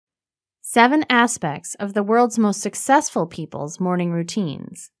7 aspects of the world's most successful people's morning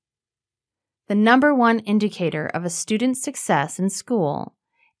routines. The number one indicator of a student's success in school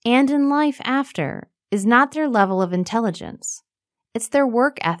and in life after is not their level of intelligence. It's their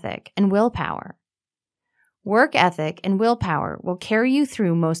work ethic and willpower. Work ethic and willpower will carry you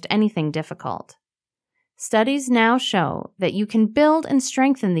through most anything difficult. Studies now show that you can build and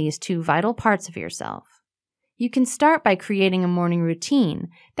strengthen these two vital parts of yourself. You can start by creating a morning routine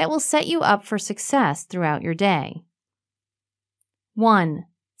that will set you up for success throughout your day. 1.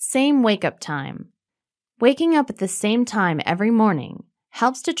 Same wake-up time. Waking up at the same time every morning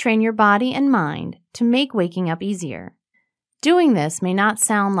helps to train your body and mind to make waking up easier. Doing this may not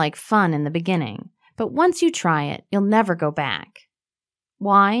sound like fun in the beginning, but once you try it, you'll never go back.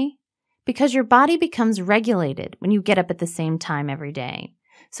 Why? Because your body becomes regulated when you get up at the same time every day,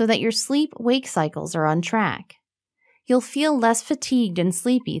 so that your sleep-wake cycles are on track. You'll feel less fatigued and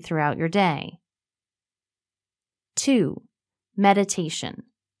sleepy throughout your day. 2. Meditation.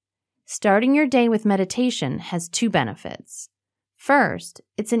 Starting your day with meditation has 2 benefits. First,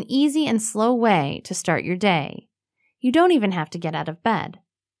 it's an easy and slow way to start your day. You don't even have to get out of bed.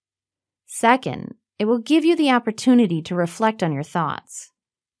 Second, it will give you the opportunity to reflect on your thoughts.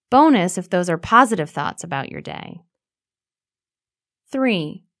 Bonus if those are positive thoughts about your day.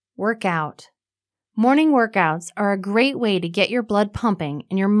 3. Work out. Morning workouts are a great way to get your blood pumping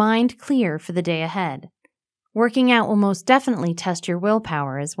and your mind clear for the day ahead. Working out will most definitely test your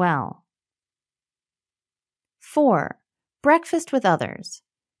willpower as well. 4. Breakfast with others.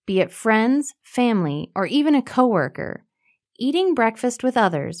 Be it friends, family, or even a coworker, eating breakfast with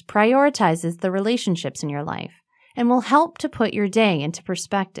others prioritizes the relationships in your life and will help to put your day into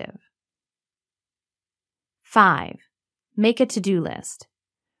perspective. 5. Make a to-do list.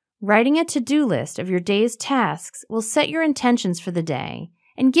 Writing a to-do list of your day's tasks will set your intentions for the day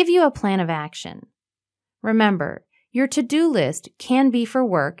and give you a plan of action. Remember, your to-do list can be for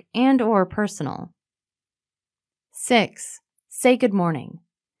work and/or personal. 6. Say good morning.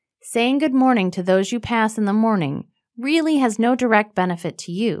 Saying good morning to those you pass in the morning really has no direct benefit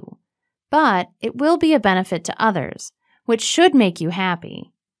to you, but it will be a benefit to others, which should make you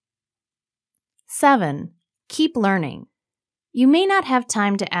happy. 7. Keep learning. You may not have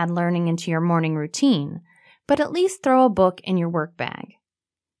time to add learning into your morning routine, but at least throw a book in your work bag.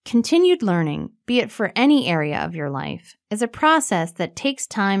 Continued learning, be it for any area of your life, is a process that takes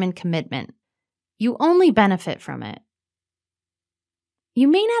time and commitment. You only benefit from it. You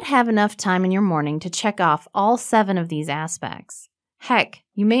may not have enough time in your morning to check off all 7 of these aspects. Heck,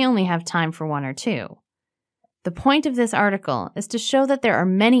 you may only have time for 1 or 2. The point of this article is to show that there are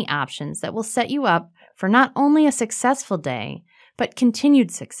many options that will set you up for not only a successful day, but continued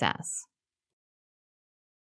success.